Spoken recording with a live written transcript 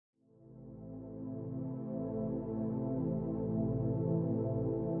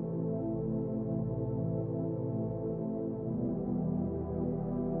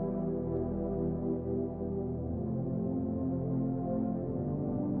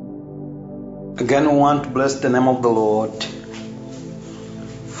Again, we want to bless the name of the Lord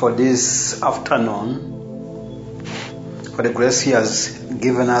for this afternoon, for the grace He has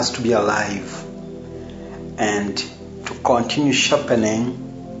given us to be alive and to continue sharpening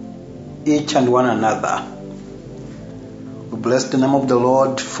each and one another. We bless the name of the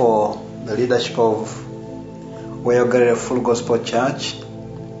Lord for the leadership of Wayogere Full Gospel Church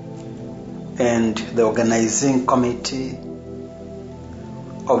and the organizing committee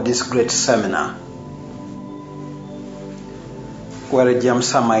of this great seminar. Where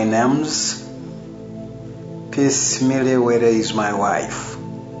James are my names, Peace Millie Where is my wife.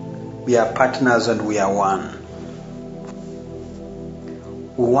 We are partners and we are one.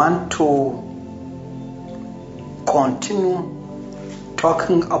 We want to continue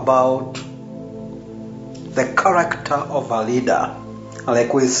talking about the character of a leader.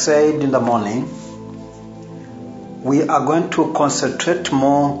 Like we said in the morning, we are going to concentrate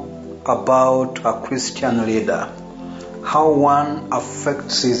more about a Christian leader, how one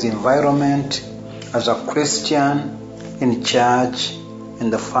affects his environment as a Christian, in church,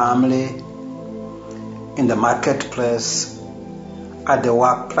 in the family, in the marketplace, at the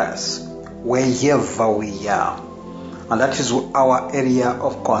workplace, wherever we are. And that is our area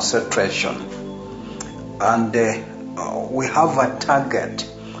of concentration. And we have a target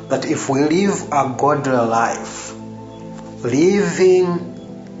that if we live a godly life, living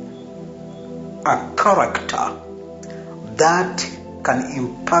a character that can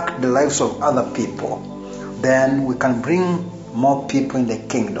impact the lives of other people, then we can bring more people in the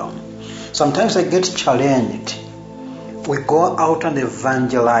kingdom. Sometimes I get challenged. We go out and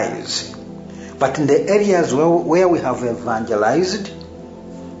evangelize. But in the areas where we have evangelized,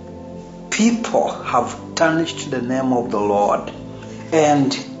 people have tarnished the name of the Lord.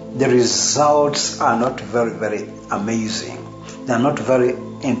 And the results are not very, very amazing. They are not very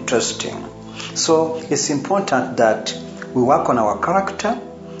interesting. So it's important that we work on our character,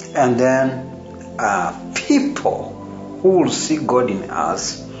 and then people who will see God in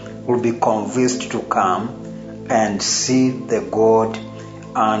us will be convinced to come and see the God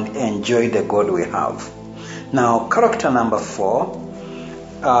and enjoy the God we have. Now, character number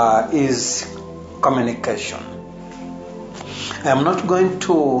 4 is communication. I am not going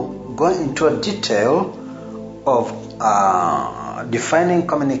to go into a detail of defining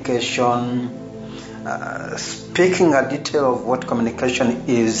communication, speaking a detail of what communication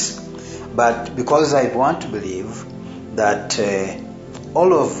is, but because I want to believe that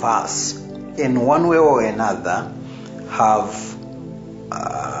all of us, in one way or another, have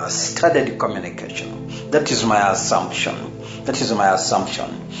studied communication. That is my assumption.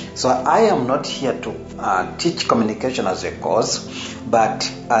 So I am not here to teach communication as a course, but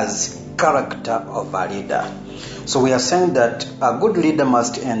as character of a leader. So we are saying that a good leader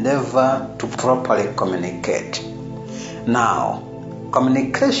must endeavor to properly communicate. Now,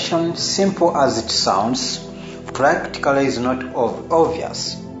 communication, simple as it sounds, practically is not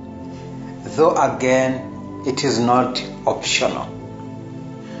obvious, though again, it is not optional.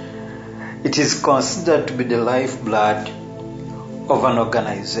 It is considered to be the lifeblood of an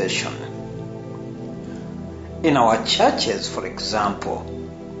organization. In our churches, for example,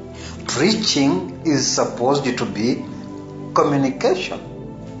 preaching is supposed to be communication.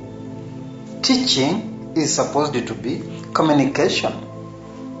 Teaching is supposed to be communication.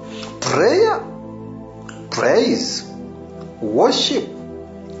 Prayer, praise, worship,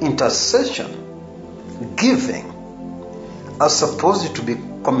 intercession, giving are supposed to be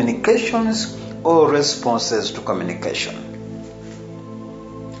communications or responses to communication.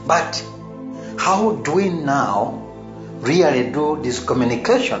 But how do we now really do these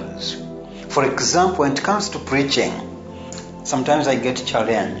communications? For example, when it comes to preaching, sometimes I get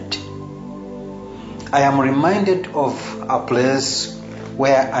challenged. I am reminded of a place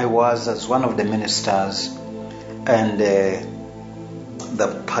where I was as one of the ministers, and the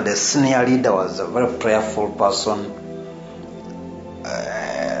senior leader was a very prayerful person.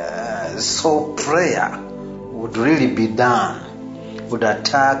 So prayer would really be done, would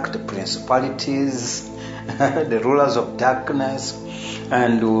attack the principalities, the rulers of darkness,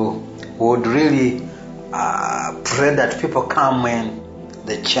 and would really pray that people come in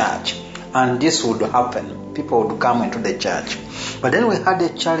the church. And this would happen. People would come into the church. But then we had a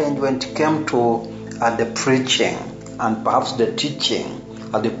challenge when it came to the preaching and perhaps the teaching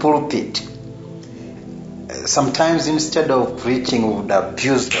at the pulpit. Sometimes instead of preaching, we would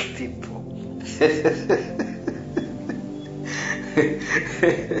abuse the people.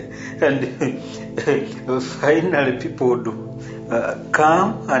 And finally people would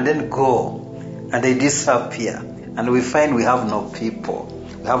come and then go, and they disappear, and we find we have no people.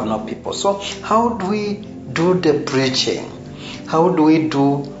 We have no people. So how do we do the preaching? How do we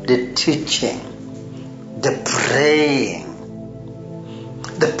do the teaching? The praying?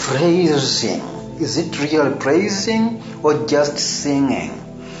 The praising? Is it real praising or just singing?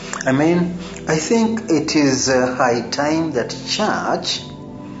 I think it is high time that church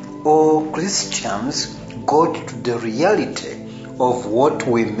or Christians got to the reality of what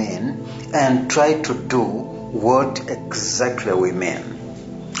we mean and try to do what exactly we mean.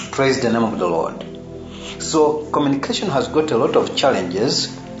 Praise the name of the Lord. So communication has got a lot of challenges,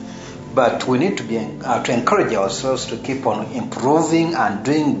 but we need to encourage ourselves to keep on improving and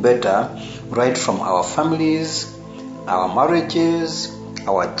doing better right from our families, our marriages,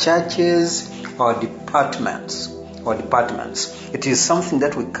 our churches, our departments. It is something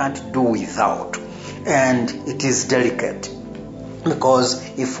that we can't do without, and it is delicate because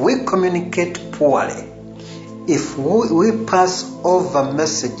if we communicate poorly, if we pass over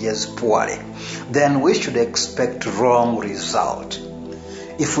messages poorly, then we should expect wrong result.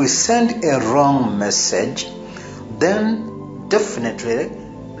 If we send a wrong message, then definitely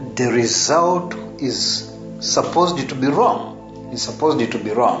the result is supposed to be wrong.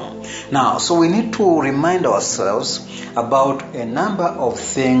 Now, so we need to remind ourselves about a number of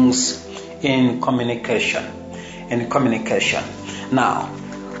things in communication. Now,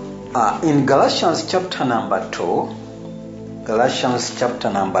 in Galatians chapter number 2,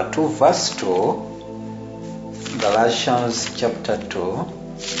 verse 2, Galatians chapter 2,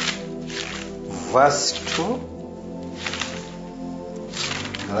 verse 2,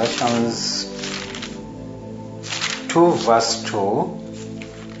 Galatians 2 verse 2,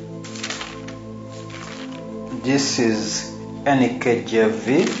 this is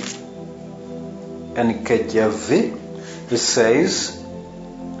NKJV, it says,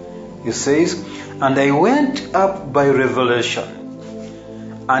 and I went up by revelation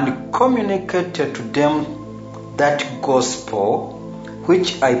and communicated to them that gospel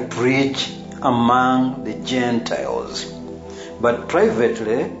which I preach among the Gentiles, but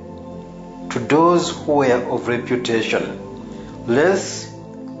privately to those who were of reputation, lest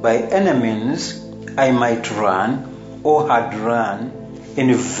by any means I might run or had run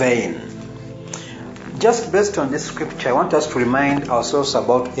in vain. Just based on this scripture, I want us to remind ourselves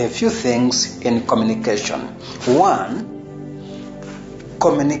about a few things in communication. One,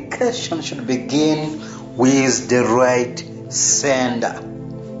 communication should begin with the right sender.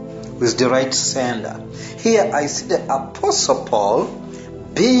 Here I see the Apostle Paul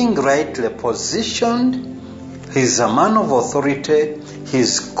being rightly positioned. He's a man of authority,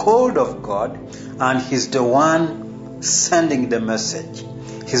 he's called of God, and he's the one sending the message.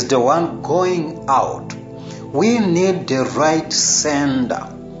 He's the one going out. We need the right sender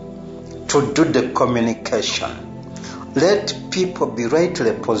to do the communication. Let people be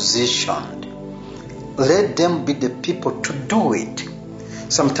rightly positioned. Let them be the people to do it.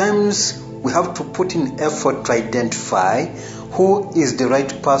 Sometimes we have to put in effort to identify who is the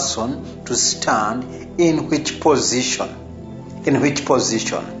right person to stand in which position.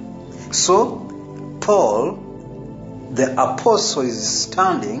 So, Paul, the apostle, is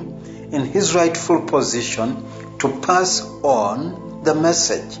standing in his rightful position to pass on the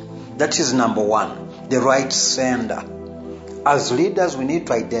message. That is number one, the right sender. As leaders, we need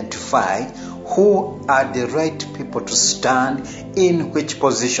to identify who are the right people to stand in which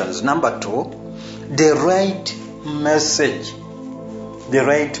positions. Number two, the right message.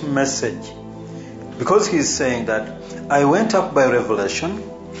 Because he's saying that I went up by revelation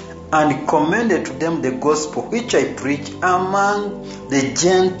and commended to them the gospel which I preach among the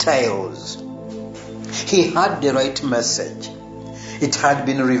Gentiles. He had the right message. It had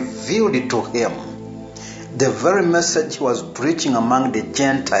been revealed to him. The very message he was preaching among the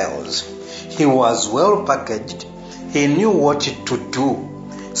Gentiles. He was well packaged. He knew what to do.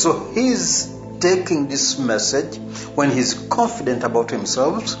 So he's taking this message when he's confident about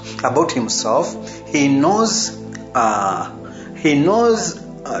himself. He knows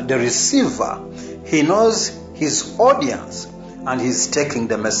the receiver. He knows his audience, and he's taking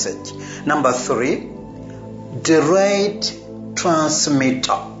the message. Number three, the right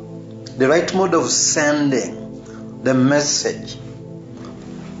transmitter, the right mode of sending the message.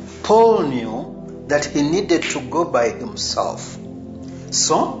 Paul knew that he needed to go by himself.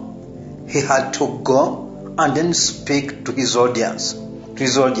 So he had to go and then speak to his audience.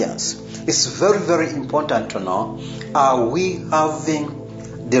 It's very, very important to know, are we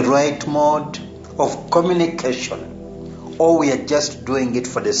having the right mode of communication, or we are just doing it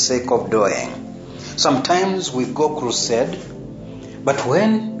for the sake of doing? Sometimes we go crusade, but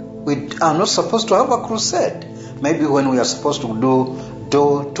when we are not supposed to have a crusade, maybe when we are supposed to do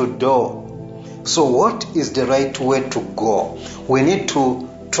door to door. So what is the right way to go? We need to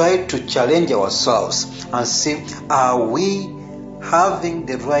try to challenge ourselves and see, are we having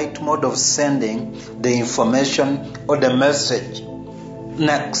the right mode of sending the information or the message?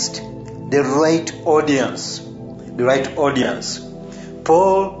 Next, the right audience. The right audience.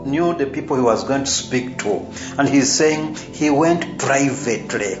 Paul knew the people he was going to speak to, and he's saying he went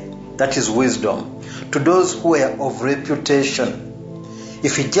privately. That is wisdom. To those who were of reputation.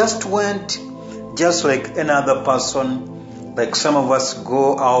 If he just went just like any other person, like some of us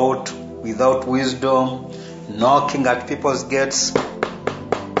go out without wisdom, knocking at people's gates,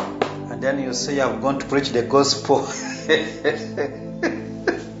 and then you say, I've gone to preach the gospel.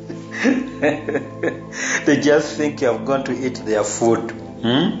 They just think you have gone to eat their food.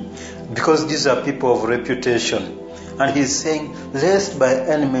 Because these are people of reputation. And he's saying, lest by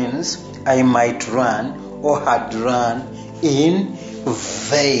any means I might run or had run in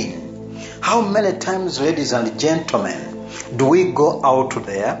vain. How many times, ladies and gentlemen, do we go out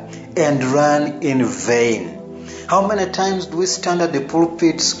there and run in vain? How many times do we stand at the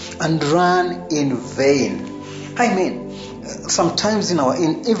pulpits and run in vain? I mean, sometimes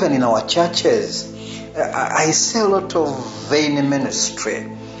even in our churches, I see a lot of vain ministry.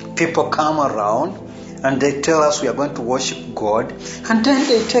 People come around and they tell us we are going to worship God, and then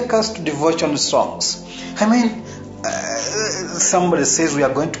they take us to devotion songs. I mean, somebody says we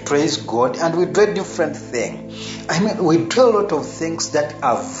are going to praise God, and we do a different thing. I mean, we do a lot of things that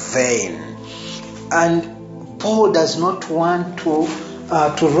are vain. And Paul does not want to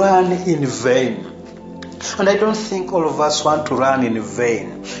run in vain. And I don't think all of us want to run in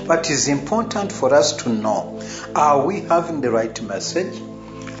vain. But it's important for us to know, are we having the right message?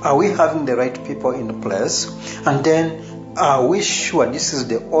 Are we having the right people in place? And then, are we sure this is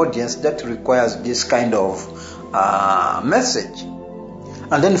the audience that requires this kind of message?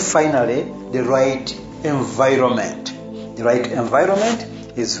 And then finally, the right environment. The right environment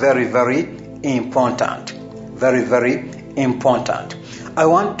is very, very important. Very, very important. I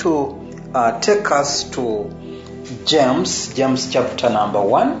want to take us to James chapter number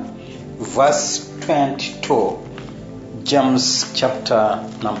 1, verse 22. James chapter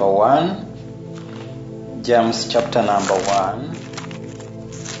number 1. James chapter number 1.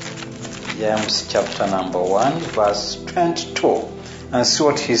 James chapter number 1, verse 22. And see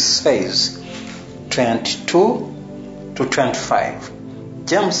what he says. 22 to 25.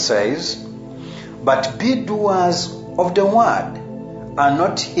 James says, but be doers of the word, and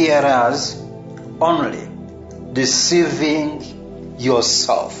not hearers only, deceiving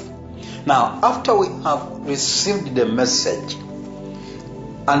yourself. Now, after we have received the message,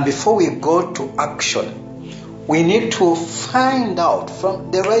 and before we go to action, we need to find out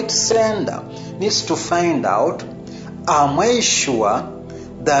from the right sender, needs to find out, am I sure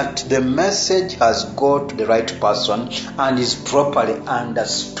that the message has got to the right person and is properly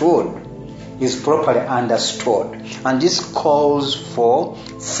understood? Is properly understood. And this calls for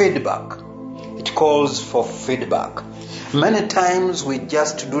feedback. It calls for feedback. Many times we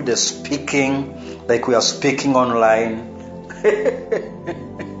just do the speaking like we are speaking online.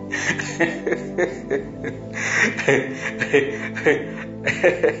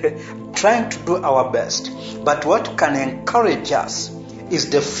 Trying to do our best. But what can encourage us is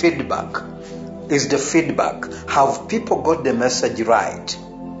the feedback. Have people got the message right?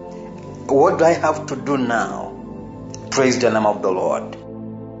 What do I have to do now? Praise the name of the Lord.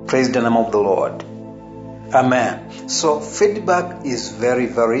 Praise the name of the Lord. Amen. So feedback is very,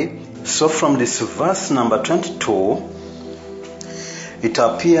 very... So from this verse number 22, it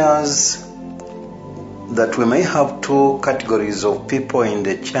appears that we may have two categories of people in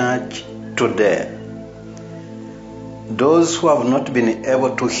the church today. Those who have not been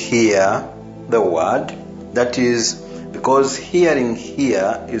able to hear the word, that is, because hearing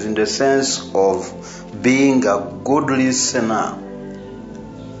here is in the sense of being a good listener.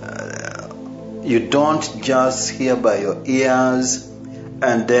 You don't just hear by your ears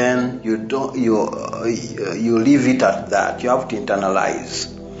and then you leave it at that. You have to internalize.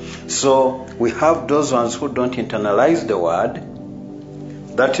 So we have those ones who don't internalize the word.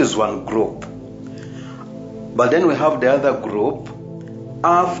 That is one group. But then we have the other group.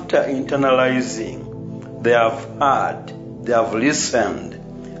 After internalizing, they have heard, they have listened,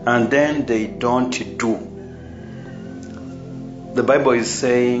 and then they don't do. The Bible is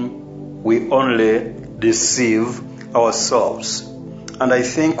saying we only deceive ourselves. And I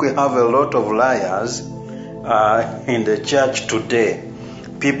think we have a lot of liars in the church today.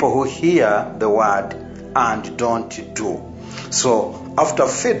 People who hear the word and don't do. So after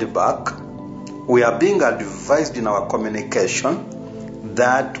feedback, we are being advised in our communication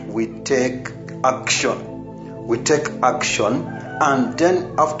that we take action. We take action, and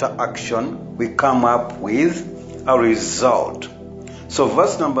then after action, we come up with a result. So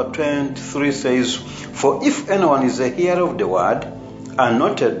verse number 23 says, "For if anyone is a hearer of the word and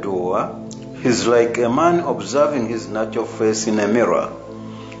not a doer, he is like a man observing his natural face in a mirror.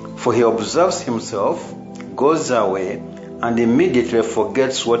 For he observes himself, goes away, and immediately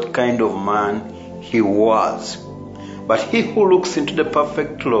forgets what kind of man he was. But he who looks into the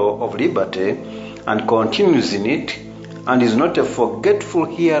perfect law of liberty and continues in it, and is not a forgetful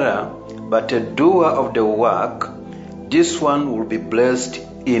hearer, but a doer of the work, this one will be blessed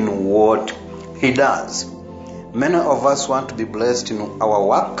in what he does." Many of us want to be blessed in our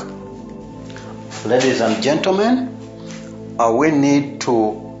work. Ladies and gentlemen, we need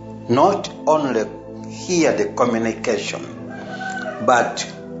to not only hear the communication, but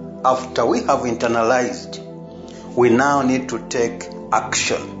after we have internalized, we now need to take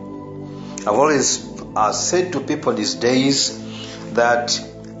action. I've always said to people these days that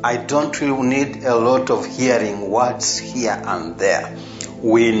I don't really need a lot of hearing words here and there.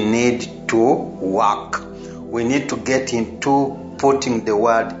 We need to work. We need to get into putting the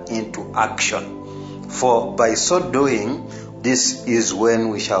word into action. For by so doing, this is when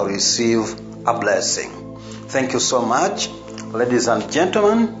we shall receive a blessing. Thank you so much, ladies and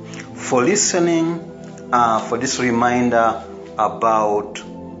gentlemen, for listening, for this reminder about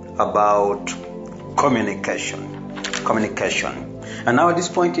communication. And now at this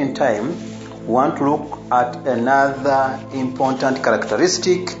point in time, we want to look at another important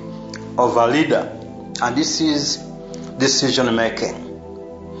characteristic of a leader, and this is decision making.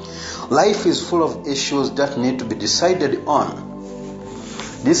 Life is full of issues that need to be decided on.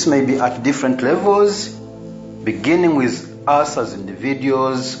 This may be at different levels, beginning with us as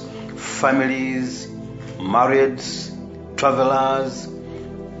individuals, families, marrieds, travelers,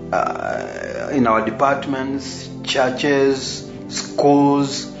 in our departments, churches,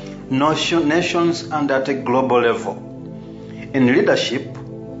 schools, nations, and at a global level. In leadership,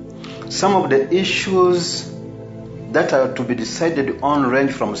 some of the issues that are to be decided on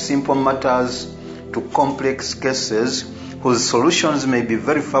range from simple matters to complex cases whose solutions may be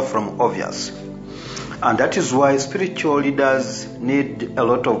very far from obvious. And that is why spiritual leaders need a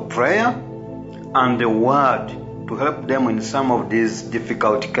lot of prayer and the word to help them in some of these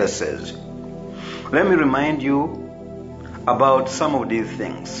difficult cases. Let me remind you about some of these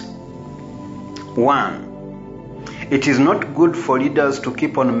things. 1. It is not good for leaders to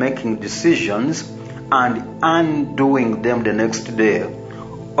keep on making decisions and undoing them the next day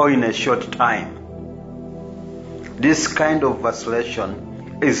or in a short time. This kind of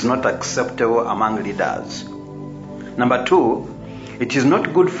vacillation is not acceptable among leaders. Number 2, it is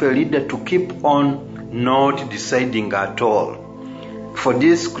not good for a leader to keep on not deciding at all. For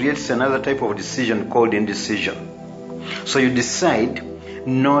this creates another type of decision called indecision. So you decide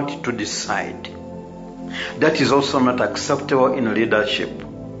not to decide. That is also not acceptable in leadership.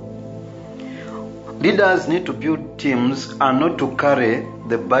 Leaders need to build teams and not to carry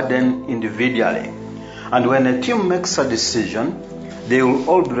the burden individually. And when a team makes a decision, they will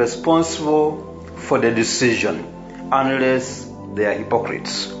all be responsible for the decision unless they are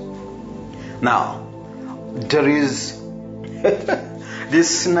hypocrites. Now, there is this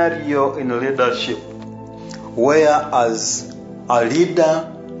scenario in leadership where as a leader,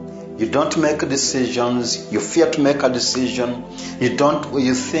 you don't make decisions, you fear to make a decision,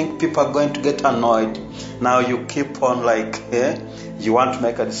 you think people are going to get annoyed. Now you keep on you want to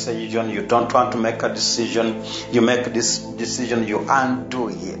make a decision, you don't want to make a decision, you make this decision, you undo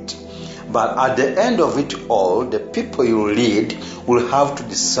it. But at the end of it all, the people you lead will have to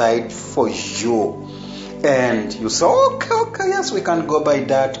decide for you. And you say, okay, yes, we can go by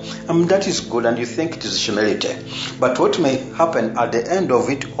that. That is good, and you think it is humility. But what may happen at the end of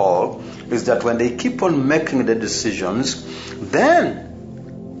it all is that when they keep on making the decisions, then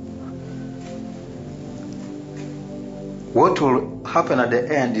what will happen at the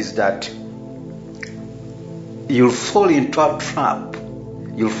end is that you'll fall into a trap.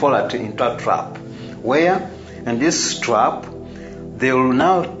 You'll fall into a trap where, in this trap, they will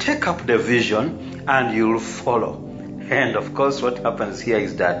now take up the vision and you'll follow. And of course, what happens here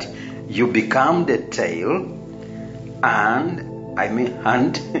is that you become the tail and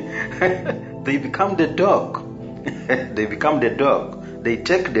they become the dog. They become the dog. They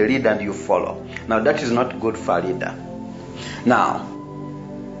take the lead and you follow. Now, that is not good for a leader. Now,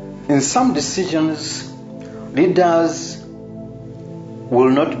 in some decisions, leaders will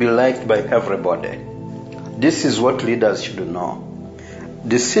not be liked by everybody. This is what leaders should know.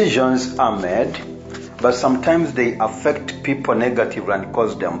 Decisions are made but sometimes they affect people negatively and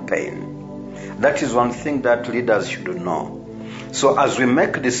cause them pain. That is one thing that leaders should know. So as we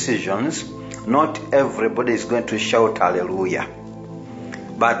make decisions, not everybody is going to shout hallelujah.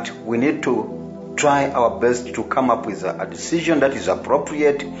 But we need to try our best to come up with a decision that is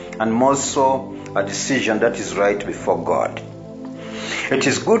appropriate and more so a decision that is right before God. It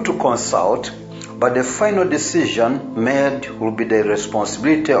is good to consult, but the final decision made will be the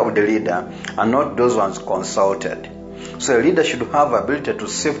responsibility of the leader and not those ones consulted. So a leader should have ability to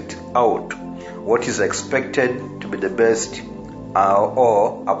sift out what is expected to be the best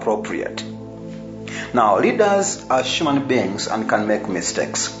or appropriate. Now, leaders are human beings and can make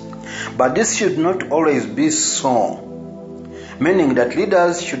mistakes. But this should not always be so, meaning that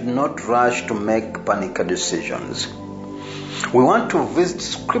leaders should not rush to make panic decisions. We want to visit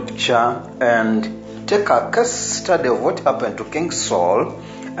scripture and take a case study of what happened to King Saul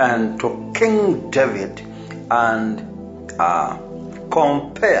and to King David and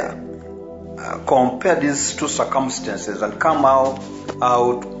compare these two circumstances and come out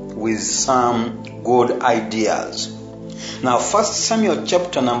with some good ideas. Now, 1 Samuel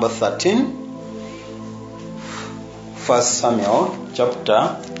chapter number 13. 1 Samuel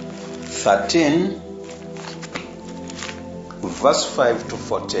chapter 13, verse 5 to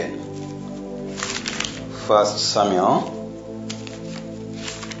 14. 1 Samuel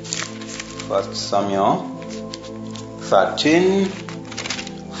 13,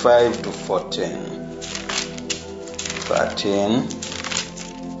 5 to 14. 13,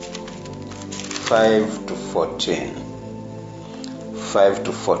 5 to 14. 5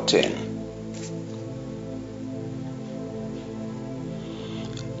 to 14.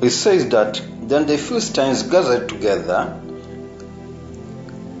 It says that then the Philistines gathered together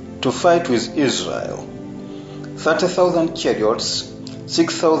to fight with Israel. 30,000 chariots,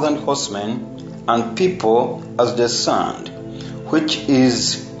 6,000 horsemen, and people as the sand, which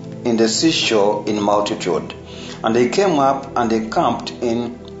is in the seashore in multitude. And they came up and they camped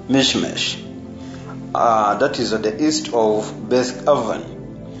in Michmash, that is at the east of Beth Aven.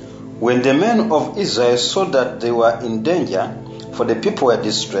 When the men of Israel saw that they were in danger, for the people were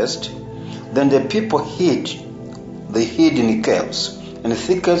distressed, then the people hid. They hid in caves, in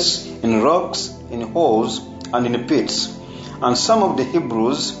thickets, in rocks, in holes, and in pits. And some of the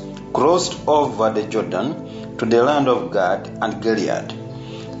Hebrews crossed over the Jordan to the land of Gad and Gilead.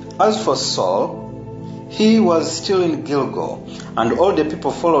 As for Saul, he was still in Gilgal, and all the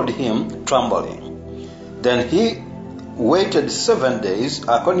people followed him, trembling. Then he waited 7 days,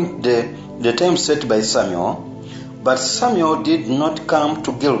 according to the time set by Samuel, but Samuel did not come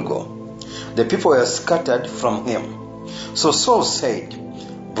to Gilgal. The people were scattered from him. So Saul said,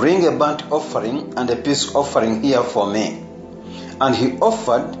 "Bring a burnt offering and a peace offering here for me." And he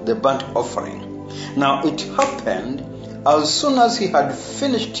offered the burnt offering. Now it happened, as soon as he had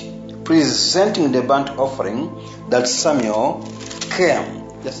finished presenting the burnt offering, that Samuel came.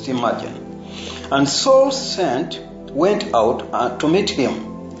 Just imagine. And Saul went out to meet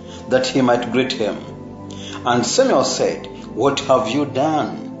him, that he might greet him. And Samuel said, "What have you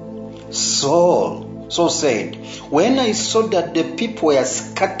done?" Saul said, "When I saw that the people were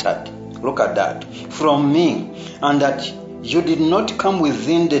scattered," look at that, "from me, and that you did not come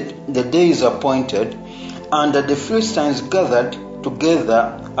within the days appointed, and that the Philistines gathered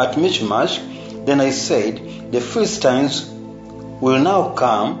together at Michmash, then I said, the Philistines will now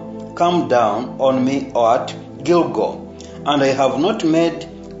come down on me at Gilgal, and I have not made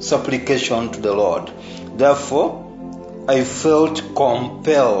supplication to the Lord. Therefore, I felt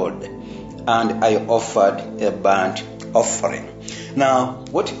compelled, and I offered a burnt offering." Now,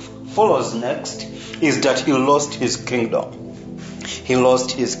 what follows next is that he lost his kingdom. He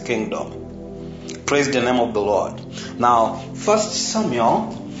lost his kingdom. Praise the name of the Lord. Now, 1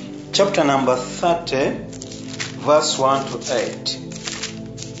 Samuel chapter number 30, verse 1 to 8.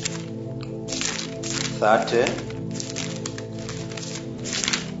 30.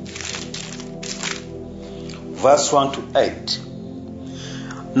 Verse 1 to 8.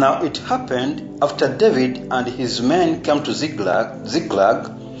 Now it happened after David and his men came to Ziklag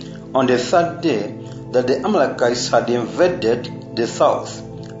on the third day that the Amalekites had invaded the south,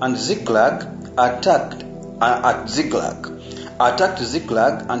 and Ziklag attacked Ziklag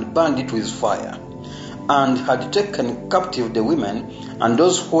and burned it with fire, and had taken captive the women and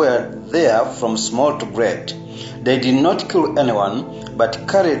those who were there from small to great. They did not kill anyone, but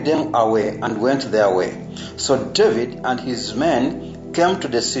carried them away and went their way. So David and his men came to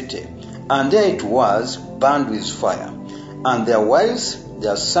the city, and there it was burned with fire, and their wives,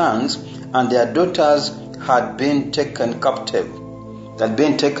 their sons, and their daughters had been taken captive.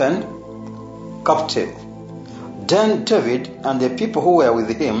 captive. Then David and the people who were with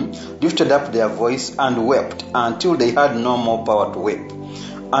him lifted up their voice and wept until they had no more power to weep.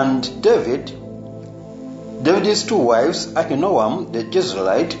 And David's two wives, Ahinoam the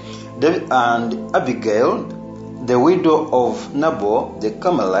Jezreelite, and Abigail, the widow of Nabal the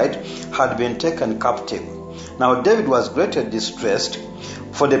Carmelite, had been taken captive. Now David was greatly distressed,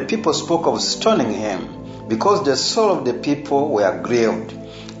 for the people spoke of stoning him, because the soul of the people were grieved,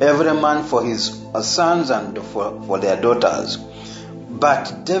 every man for his sons and for their daughters.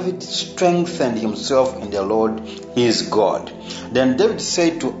 But David strengthened himself in the Lord his God. Then David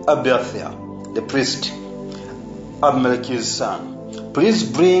said to Abiathar, the priest, Abimelech's son, please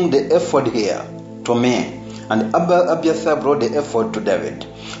bring the ephod here to me. And Abiathar brought the ephod to David.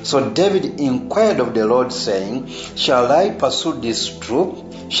 So David inquired of the Lord, saying, shall I pursue this troop?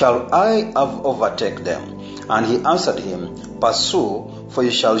 Shall I overtake them? And he answered him, pursue, for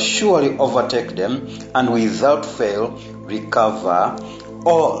you shall surely overtake them, and without fail recover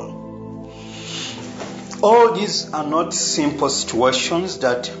all. All these are not simple situations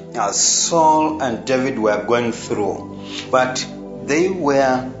that Saul and David were going through, but they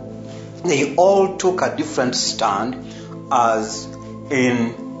all took a different stand as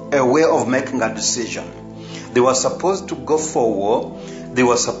in a way of making a decision. They were supposed to go for war, they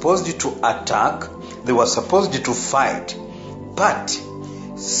were supposed to attack, they were supposed to fight, but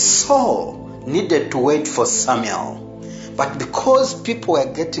Saul needed to wait for Samuel. But because people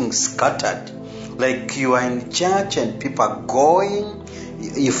were getting scattered, like you are in church and people are going,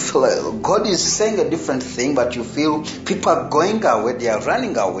 you feel God is saying a different thing, but you feel people are going away, they are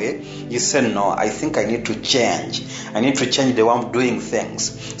running away. You say, no, I think I need to change. I need to change the way I'm doing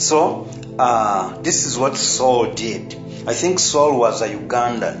things. So this is what Saul did. I think Saul was a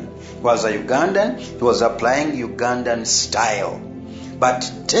Ugandan. He was applying Ugandan style.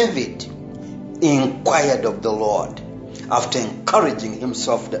 But David inquired of the Lord. After encouraging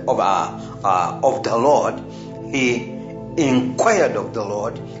himself of the Lord, he inquired of the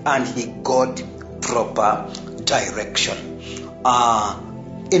Lord and he got proper direction.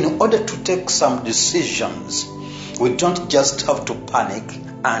 In order to take some decisions, we don't just have to panic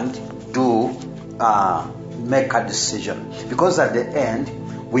and make a decision, because at the end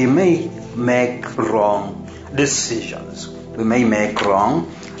we may make wrong decisions.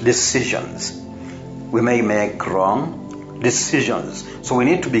 So we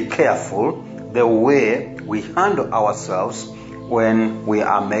need to be careful the way we handle ourselves when we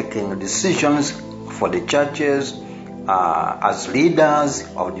are making decisions for the churches, as leaders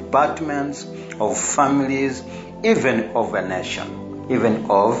of departments, of families, even of a nation.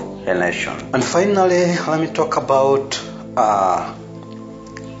 And finally, let me talk about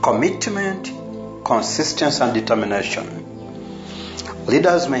commitment, consistency, and determination.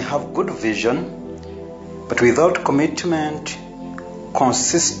 Leaders may have good vision, but without commitment,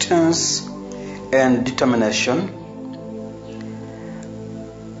 consistency, and determination,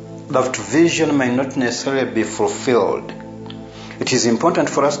 that vision may not necessarily be fulfilled. It is important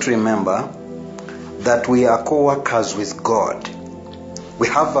for us to remember that we are co-workers with God. We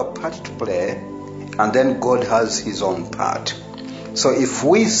have a part to play, and then God has his own part. So if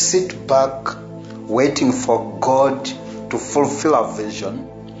we sit back waiting for God to fulfill our vision,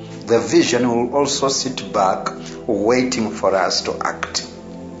 the vision will also sit back waiting for us to act.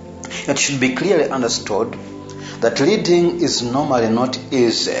 It should be clearly understood that leading is normally not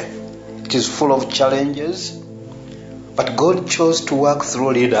easy. It is full of challenges, but God chose to work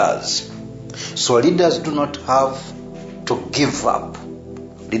through leaders. So leaders do not have to give up.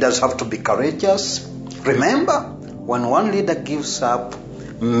 Leaders have to be courageous. Remember, when one leader gives up,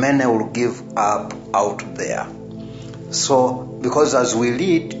 many will give up out there. So, because as we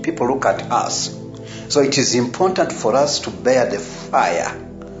lead, people look at us. So it is important for us to bear the fire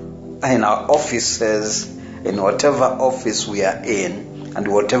in our offices, in whatever office we are in, and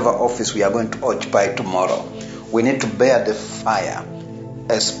whatever office we are going to occupy tomorrow. We need to bear the fire,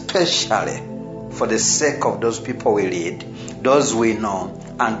 especially for the sake of those people we lead, those we know,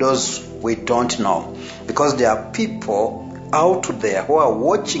 and those we don't know. Because there are people out there who are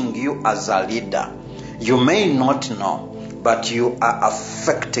watching you as a leader. You may not know, but you are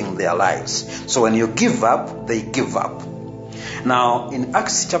affecting their lives. So when you give up, they give up. Now, in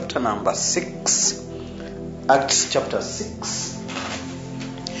Acts chapter 6,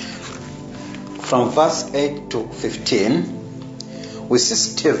 from verse 8 to 15, we see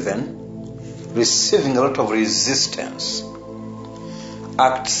Stephen receiving a lot of resistance.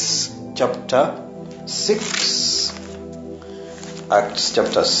 Acts chapter 6,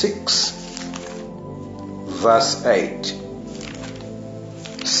 verse 8.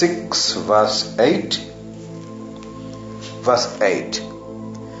 6 verse 8. Verse 8.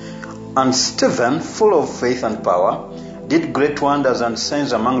 And Stephen, full of faith and power, did great wonders and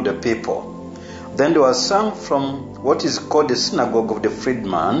signs among the people. Then there were some from what is called the synagogue of the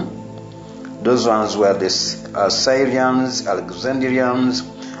freedman. Those ones were the Syrians, Alexandrians,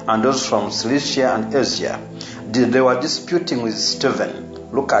 and those from Cilicia and Asia. They were disputing with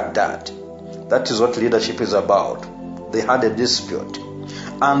Stephen. Look at that. That is what leadership is about. They had a dispute.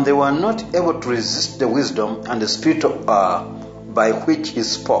 And they were not able to resist the wisdom and the spirit by which he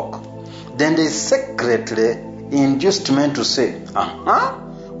spoke. Then they secretly induced men to say,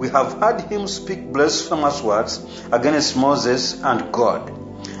 we have heard him speak blasphemous words against Moses and God.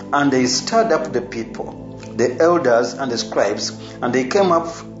 And they stirred up the people, the elders and the scribes, and they came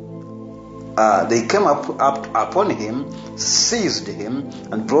up upon him, seized him,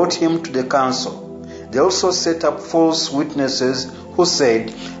 and brought him to the council. They also set up false witnesses who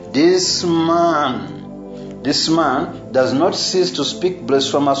said, This man does not cease to speak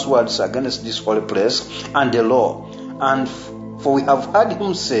blasphemous words against this holy place and the law. And for we have heard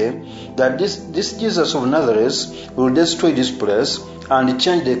him say that this Jesus of Nazareth will destroy this place and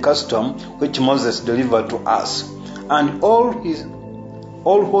change the custom which Moses delivered to us. And all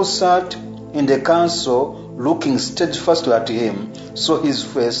who sat in the council, looking steadfastly at him, saw his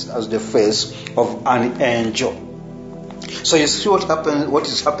face as the face of an angel. So you see what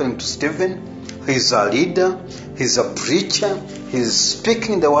is happening to Stephen? He's a leader, he's a preacher, he's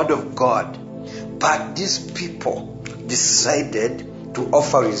speaking the word of God. But these people decided to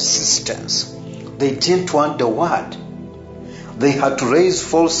offer resistance. They didn't want the word. They had to raise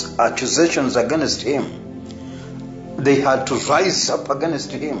false accusations against him. They had to rise up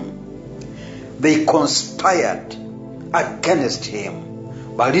against him. They conspired against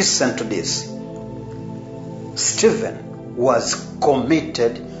him. But listen to this. Stephen was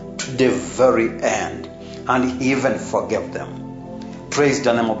committed to the very end, and he even forgave them. Praise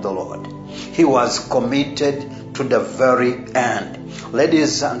the name of the Lord. He was committed to the very end.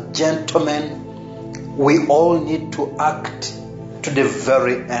 Ladies and gentlemen, we all need to act to the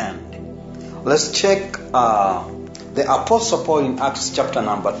very end. Let's check the Apostle Paul in Acts chapter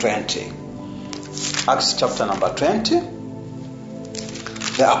number 20. Acts chapter number 20.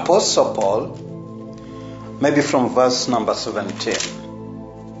 The Apostle Paul, maybe from verse number 17.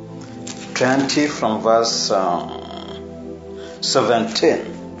 20 from verse 17.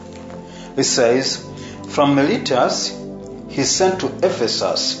 It says, From Miletus he sent to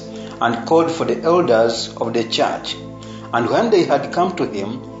Ephesus and called for the elders of the church. And when they had come to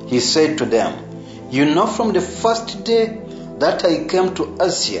him, he said to them, You know from the first day that I came to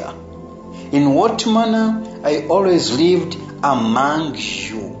Asia, in what manner I always lived among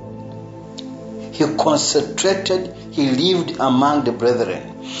you. He concentrated, he lived among the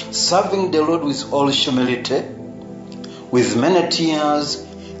brethren, serving the Lord with all humility, with many tears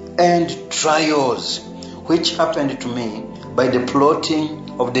and trials, which happened to me by the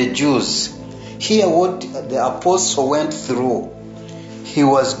plotting of the Jews. Hear what the apostle went through. He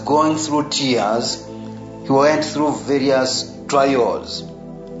was going through tears. He went through various trials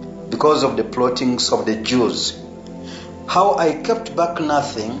because of the plottings of the Jews. How I kept back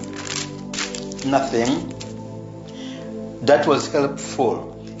nothing that was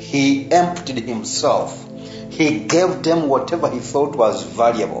helpful. He emptied himself. He gave them whatever he thought was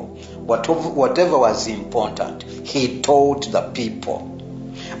valuable, whatever was important. He taught the people,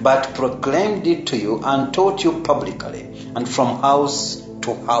 but proclaimed it to you and taught you publicly and from house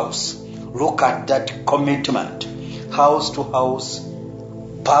to house. Look at that commitment. House to house,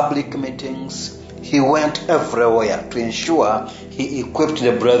 public meetings. He went everywhere to ensure he equipped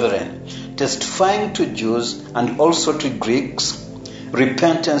the brethren, testifying to Jews and also to Greeks,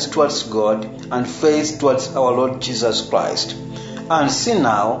 repentance towards God and faith towards our Lord Jesus Christ. And see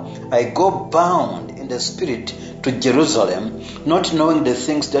now, I go bound in the Spirit to Jerusalem, not knowing the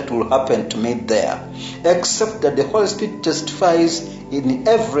things that will happen to me there, except that the Holy Spirit testifies in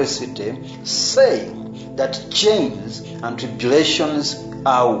every city, saying that chains and tribulations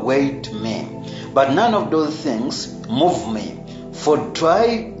await me. But none of those things move me, for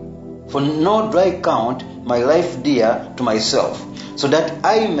no dry count my life dear to myself, so that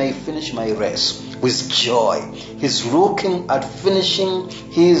I may finish my race with joy. He's looking at finishing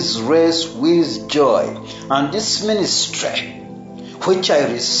his race with joy. And this ministry, which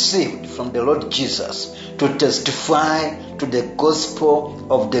I received from the Lord Jesus, to testify to the gospel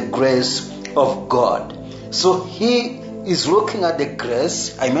of the grace of God. So he is looking at the grace,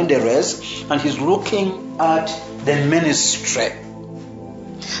 the race, and he's looking at the ministry.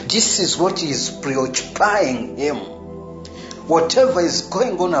 This is what is preoccupying him. whatever is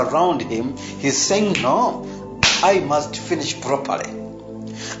going on around him, he's saying, no, I must finish properly.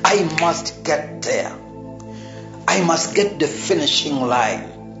 I must get there. I must get the finishing line.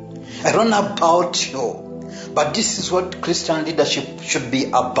 I don't know about you, but this is what Christian leadership should be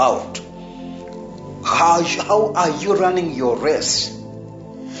about. How are you running your race?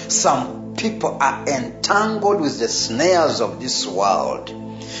 Some people are entangled with the snares of this world.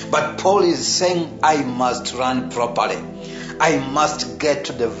 But Paul is saying, I must run properly. I must get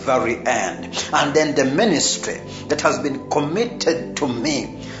to the very end. And then the ministry that has been committed to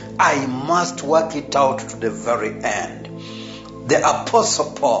me, I must work it out to the very end. The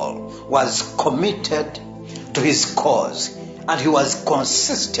Apostle Paul was committed to his cause, and he was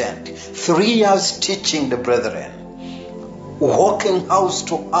consistent. 3 years teaching the brethren, walking house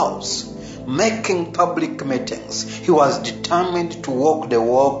to house, making public meetings. He was determined to walk the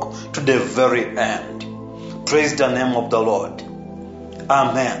walk to the very end. Praise the name of the Lord.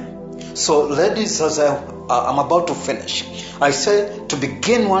 Amen. So, ladies, as I'm about to finish, I said to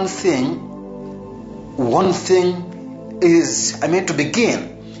begin to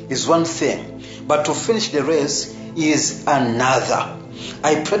begin is one thing, but to finish the race is another.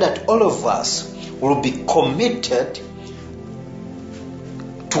 I pray that all of us will be committed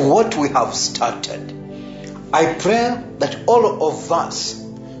to what we have started. I pray that all of us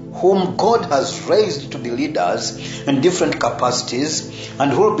whom God has raised to be leaders in different capacities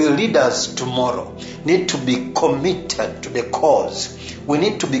and who will be leaders tomorrow need to be committed to the cause. We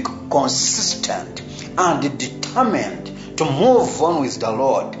need to be consistent and determined to move on with the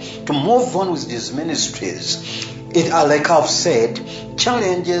Lord, to move on with these ministries. Like I've said,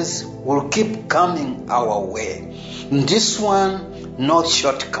 challenges will keep coming our way. This one, no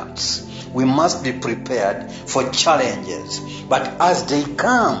shortcuts. We must be prepared for challenges. But as they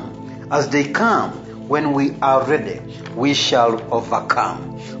come, when we are ready, we shall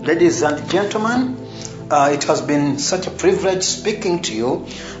overcome. Ladies and gentlemen, it has been such a privilege speaking to you.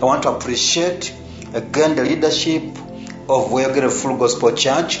 I want to appreciate again the leadership of Wegere Full Gospel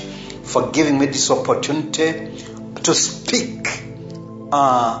Church for giving me this opportunity to speak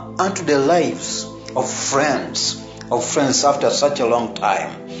unto the lives of friends after such a long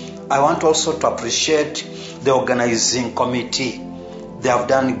time. I want also to appreciate the organizing committee. They have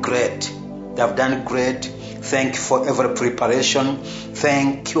done great. Thank you for every preparation.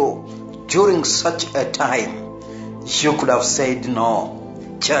 Thank you. During such a time, you could have said,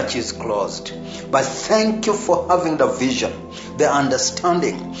 no, church is closed. But thank you for having the vision, the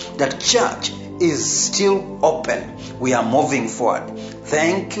understanding that church is still open. We are moving forward.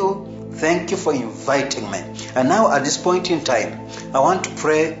 Thank you for inviting me. And now at this point in time, I want to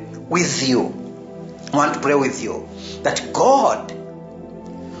pray with you. That God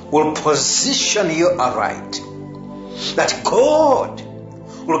will position you aright. That God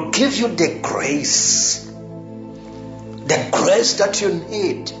will give you the grace that you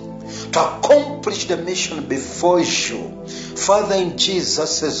need to accomplish the mission before you. Father, in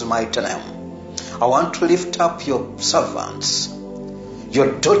Jesus' mighty name, I want to lift up your servants,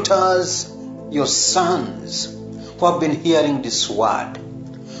 your daughters, your sons who have been hearing this word.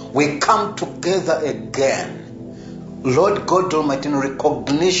 We come together again, Lord God Almighty, in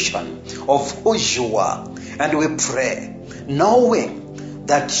recognition of who you are. And we pray, knowing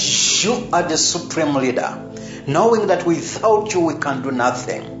that you are the supreme leader, knowing that without you we can do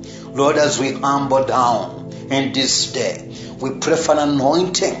nothing. Lord, as we humble down in this day, we pray for an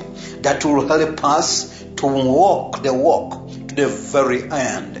anointing that will help us to walk the walk to the very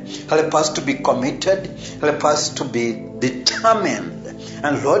end. Help us to be committed. Help us to be determined.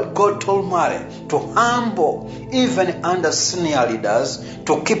 And Lord God Almighty, to humble even under senior leaders,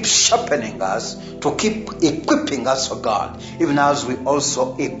 to keep sharpening us, to keep equipping us, oh God, even as we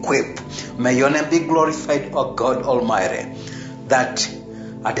also equip. May your name be glorified, oh God Almighty, that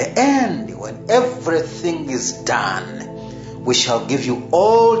at the end, when everything is done, we shall give you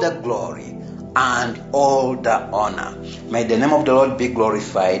all the glory and all the honor. May the name of the Lord be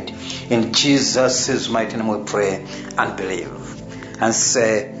glorified. In Jesus' mighty name we pray and believe. And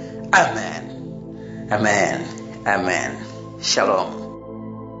say, Amen. Amen. Amen. Shalom.